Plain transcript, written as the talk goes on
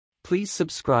Please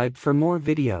subscribe for more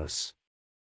videos.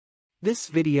 This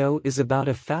video is about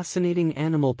a fascinating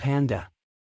animal panda.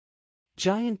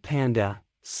 Giant panda,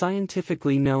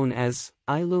 scientifically known as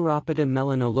Ailuropoda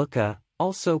melanoleuca,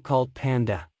 also called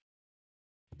panda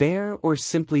bear or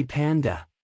simply panda.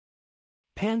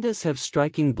 Pandas have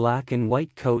striking black and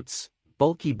white coats,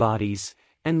 bulky bodies,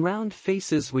 and round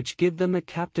faces which give them a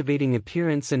captivating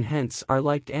appearance and hence are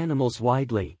liked animals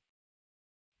widely.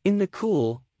 In the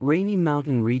cool, rainy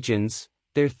mountain regions,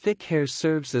 their thick hair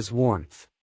serves as warmth.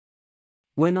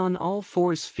 When on all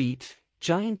fours feet,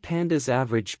 giant pandas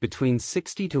average between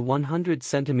 60 to 100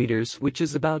 centimeters, which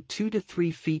is about 2 to 3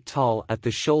 feet tall at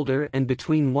the shoulder and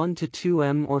between 1 to 2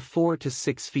 m or 4 to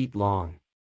 6 feet long.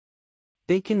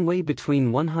 They can weigh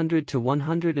between 100 to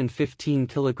 115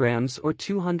 kilograms or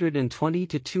 220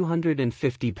 to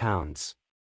 250 pounds.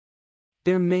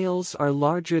 Their males are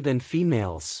larger than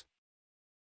females.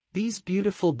 These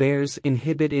beautiful bears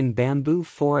inhabit in bamboo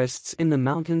forests in the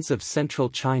mountains of central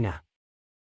China.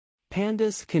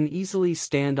 Pandas can easily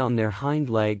stand on their hind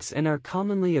legs and are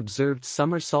commonly observed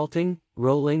somersaulting,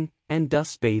 rolling, and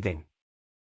dust bathing.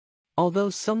 Although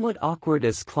somewhat awkward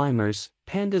as climbers,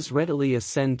 pandas readily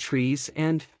ascend trees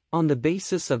and, on the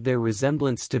basis of their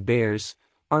resemblance to bears,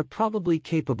 are probably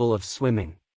capable of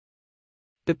swimming.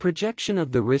 The projection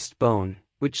of the wrist bone,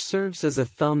 which serves as a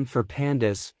thumb for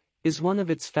pandas, is one of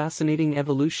its fascinating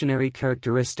evolutionary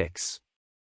characteristics.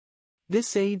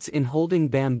 This aids in holding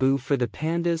bamboo for the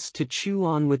pandas to chew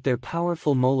on with their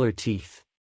powerful molar teeth.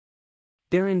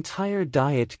 Their entire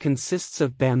diet consists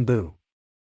of bamboo.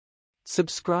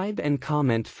 Subscribe and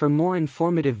comment for more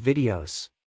informative videos.